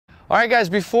Alright guys,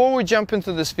 before we jump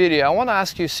into this video, I want to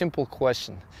ask you a simple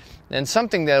question. And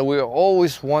something that we're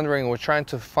always wondering, we're trying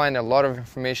to find a lot of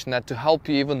information that to help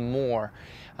you even more.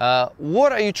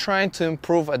 What are you trying to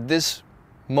improve at this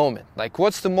moment? Like,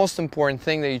 what's the most important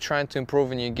thing that you're trying to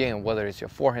improve in your game? Whether it's your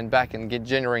forehand, backhand,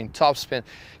 generating topspin,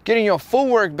 getting your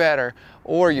footwork better,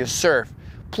 or your serve.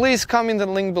 Please comment in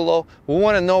the link below. We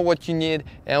want to know what you need,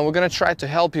 and we're going to try to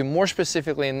help you more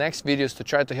specifically in next videos to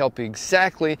try to help you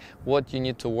exactly what you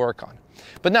need to work on.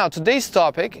 But now, today's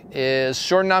topic is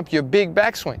shorten up your big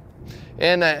backswing.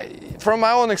 And from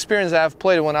my own experience, I've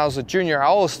played when I was a junior, I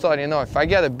always thought, you know, if I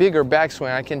get a bigger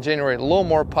backswing, I can generate a little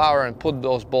more power and put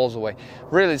those balls away.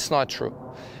 Really, it's not true.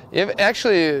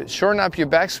 Actually, shorten up your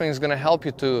backswing is going to help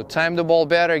you to time the ball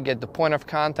better, get the point of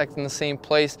contact in the same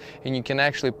place, and you can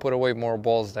actually put away more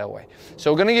balls that way.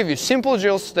 So we're going to give you simple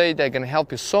drills today that are going to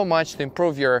help you so much to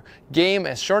improve your game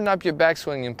and shorten up your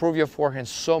backswing, improve your forehand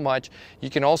so much. You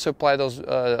can also apply those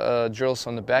drills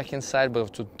on the backhand side,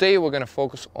 but today we're going to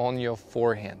focus on your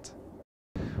forehand.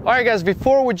 Alright guys,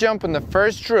 before we jump in the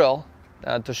first drill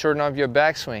to shorten up your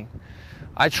backswing,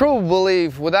 I truly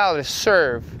believe without a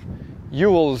serve, you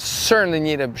will certainly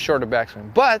need a shorter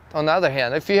backswing. But on the other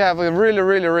hand, if you have a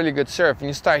really good serve and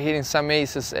you start hitting some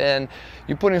aces and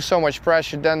you're putting so much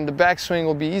pressure, then the backswing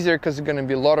will be easier because there's going to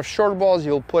be a lot of short balls,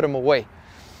 you'll put them away.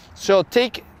 So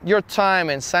take your time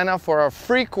and sign up for our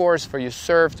free course for your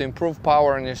serve to improve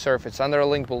power on your serve. It's under a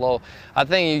link below. I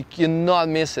think you cannot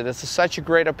miss it. It's such a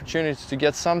great opportunity to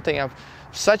get something of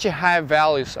such a high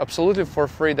value, absolutely for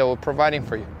free, that we're providing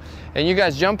for you. And you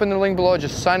guys jump in the link below,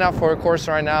 just sign up for a course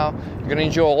right now. You're gonna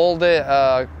enjoy all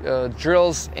the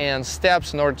drills and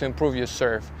steps in order to improve your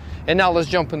serve. And now let's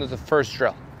jump into the first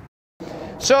drill.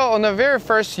 So on the very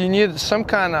first, you need some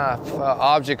kind of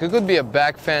object. It could be a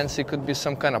back fence, it could be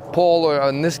some kind of pole, or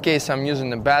in this case I'm using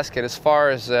the basket, as far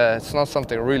as it's not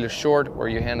something really short where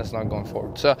your hand is not going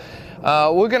forward. So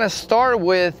we're gonna start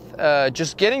with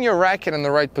just getting your racket in the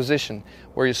right position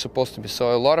where you're supposed to be.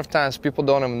 So a lot of times people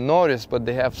don't even notice, but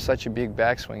they have such a big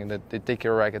backswing that they take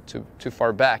your racket too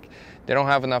far back. They don't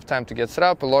have enough time to get set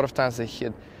up. A lot of times they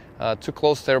hit too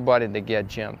close to their body, they get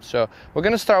jammed. So we're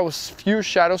going to start with a few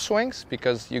shadow swings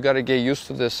because you got to get used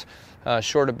to this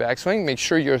shorter backswing. Make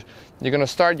sure you're going to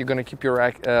start, you're going to keep your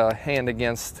hand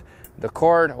against the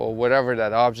cord or whatever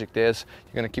that object is.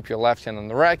 You're going to keep your left hand on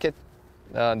the racket.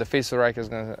 The face of the racket is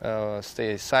going to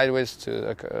stay sideways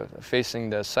to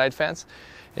facing the side fence,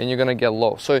 and you're going to get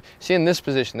low. So see, in this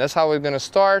position, that's how we're going to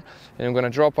start, and we're going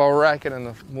to drop our racket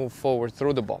and move forward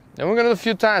through the ball. And we're going to do a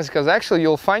few times because actually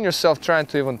you'll find yourself trying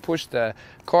to even push the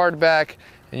card back,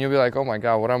 and you'll be like, oh my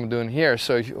God, what am I doing here?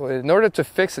 So in order to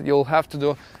fix it, you'll have to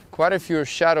do quite a few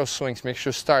shadow swings. Make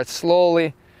sure start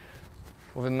slowly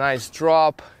with a nice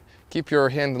drop. Keep your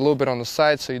hand a little bit on the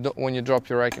side so you don't, when you drop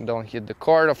your racket, don't hit the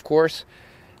card, of course.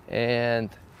 And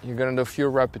you're gonna do a few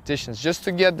repetitions just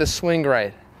to get the swing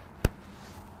right.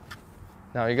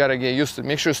 Now you gotta get used to it.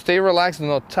 Make sure stay relaxed, do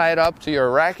not tie it up to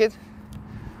your racket.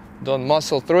 Don't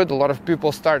muscle through it. A lot of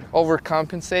people start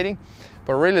overcompensating,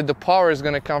 but really the power is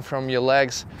gonna come from your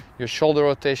legs, your shoulder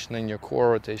rotation, and your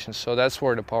core rotation. So that's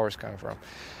where the power is coming from.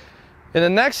 In the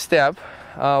next step,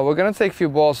 we're gonna take a few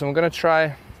balls and we're gonna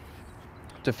try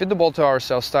to fit the ball to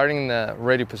ourselves, starting in the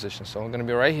ready position. So we're going to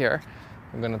be right here.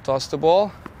 We're going to toss the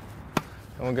ball,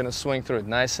 and we're going to swing through it,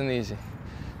 nice and easy.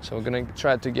 So we're going to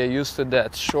try to get used to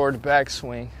that short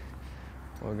backswing.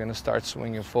 We're going to start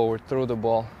swinging forward through the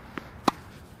ball,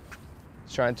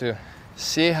 trying to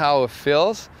see how it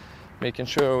feels, making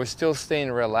sure we're still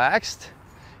staying relaxed,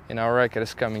 and our racket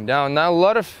is coming down. Now, a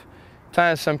lot of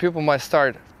times, some people might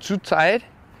start too tight,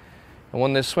 and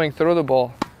when they swing through the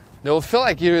ball, they'll feel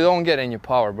like you don't get any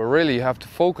power, but really you have to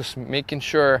focus, making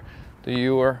sure that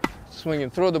you are swinging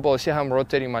through the ball. See how I'm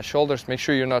rotating my shoulders? Make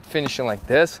sure you're not finishing like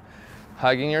this,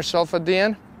 hugging yourself at the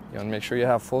end. You want to make sure you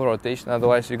have full rotation,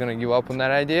 otherwise you're going to give up on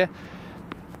that idea.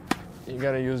 You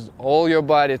got to use all your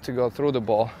body to go through the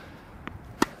ball,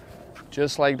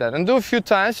 just like that. And do a few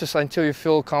times, just until you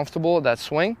feel comfortable with that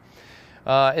swing.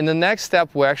 In the next step,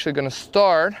 we're actually going to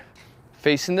start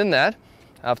facing the net.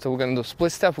 After we're going to do a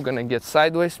split step, we're going to get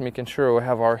sideways, making sure we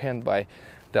have our hand by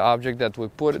the object that we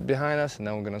put it behind us, and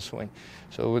then we're going to swing.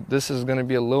 So this is going to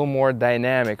be a little more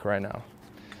dynamic right now.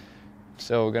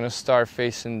 So we're going to start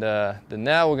facing the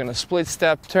net. We're going to split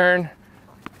step, turn,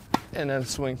 and then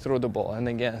swing through the ball. And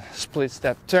again, split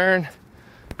step, turn,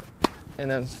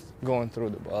 and then going through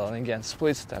the ball. And again,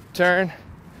 split step, turn.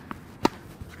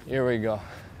 Here we go.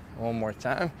 One more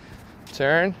time.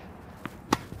 Turn.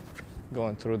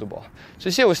 Going through the ball. So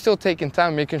you see, we're still taking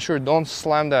time, making sure don't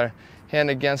slam that hand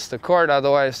against the card,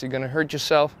 otherwise you're going to hurt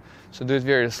yourself. So do it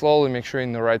very slowly, make sure you're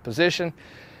in the right position.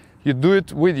 You do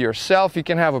it with yourself. You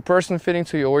can have a person fitting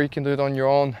to you, or you can do it on your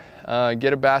own.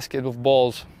 Get a basket of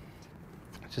balls,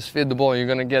 just feed the ball. You're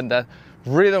gonna get that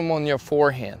rhythm on your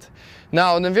forehand.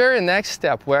 Now in the very next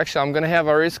step, I'm gonna have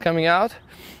Aris coming out.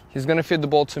 He's gonna feed the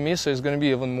ball to me, so it's gonna be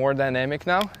even more dynamic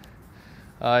now.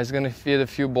 He's gonna feed a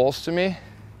few balls to me.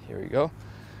 Here we go.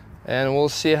 And we'll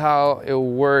see how it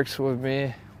works with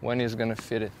me when he's gonna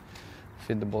feed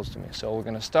the balls to me. So we're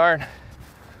gonna start.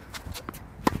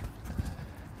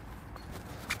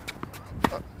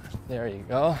 There you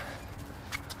go.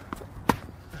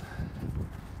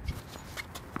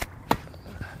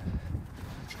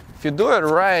 If you do it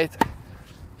right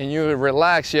and you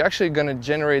relax, you're actually going to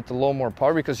generate a lot more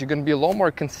power, because you're going to be a lot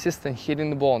more consistent hitting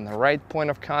the ball on the right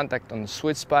point of contact, on the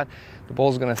sweet spot. The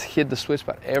ball is going to hit the sweet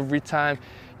spot every time.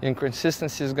 Your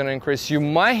consistency is going to increase. You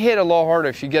might hit a lot harder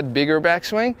if you get bigger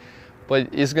backswing, but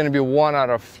it's going to be 1 out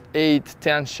of 8,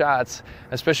 10 shots,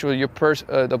 especially when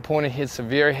the opponent hits a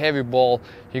very heavy ball.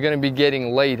 You're going to be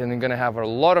getting late and you're going to have a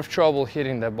lot of trouble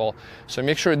hitting that ball. So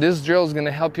make sure this drill is going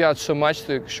to help you out so much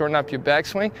to shorten up your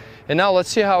backswing. And now let's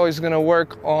see how it's going to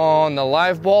work on the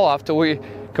live ball. After we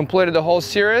completed the whole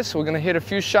series, we're going to hit a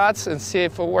few shots and see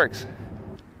if it works.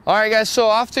 All right, guys, so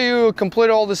after you complete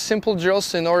all the simple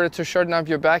drills in order to shorten up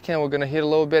your backhand, we're going to hit a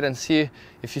little bit and see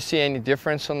if you see any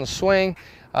difference on the swing.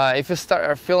 If you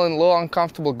start feeling a little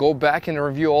uncomfortable, go back and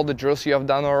review all the drills you have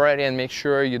done already and make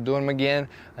sure you do them again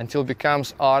until it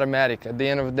becomes automatic. At the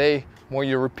end of the day, the more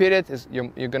you repeat it, you're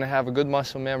going to have a good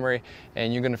muscle memory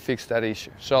and you're going to fix that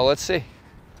issue. So let's see.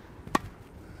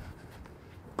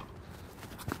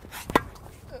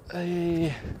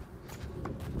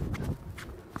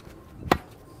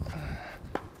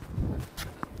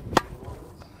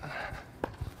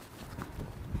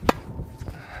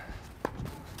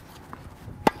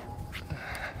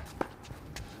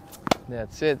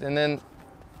 That's it. And then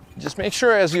just make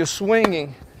sure as you're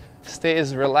swinging, stay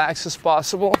as relaxed as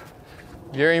possible.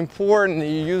 Very important that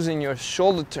you're using your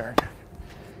shoulder turn,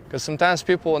 because sometimes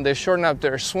people, when they shorten up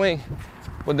their swing,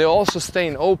 but they're also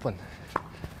staying open.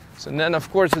 So then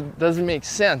of course it doesn't make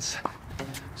sense.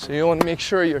 So you want to make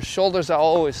sure your shoulders are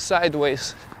always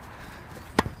sideways.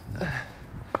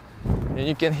 And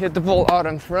you can hit the ball out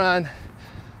in front,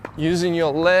 using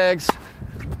your legs,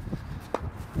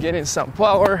 getting some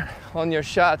power on your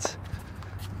shots,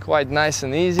 quite nice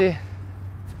and easy,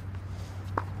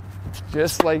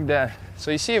 just like that.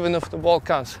 So you see, even if the ball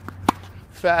comes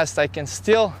fast, I can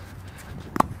still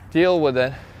deal with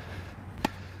it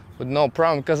with no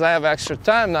problem, because I have extra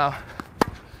time now.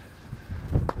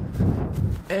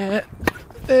 And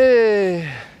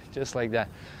just like that.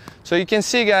 So you can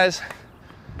see, guys,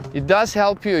 it does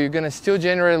help you. You're gonna still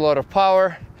generate a lot of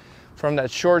power from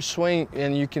that short swing,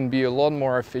 and you can be a lot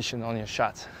more efficient on your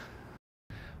shots.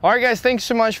 Alright guys, thanks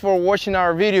so much for watching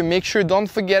our video. Make sure, don't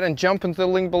forget, and jump into the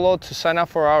link below to sign up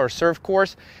for our serve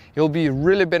course. It'll be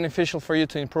really beneficial for you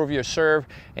to improve your serve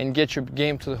and get your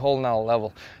game to the whole nother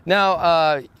level.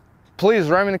 Now, please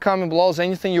write me in the comment below, is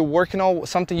anything you're working on,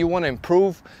 something you want to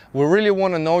improve. We really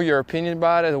want to know your opinion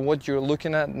about it and what you're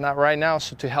looking at right now,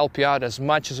 so to help you out as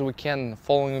much as we can in the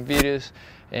following videos.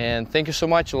 And thank you so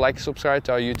much. Like and subscribe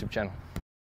to our YouTube channel.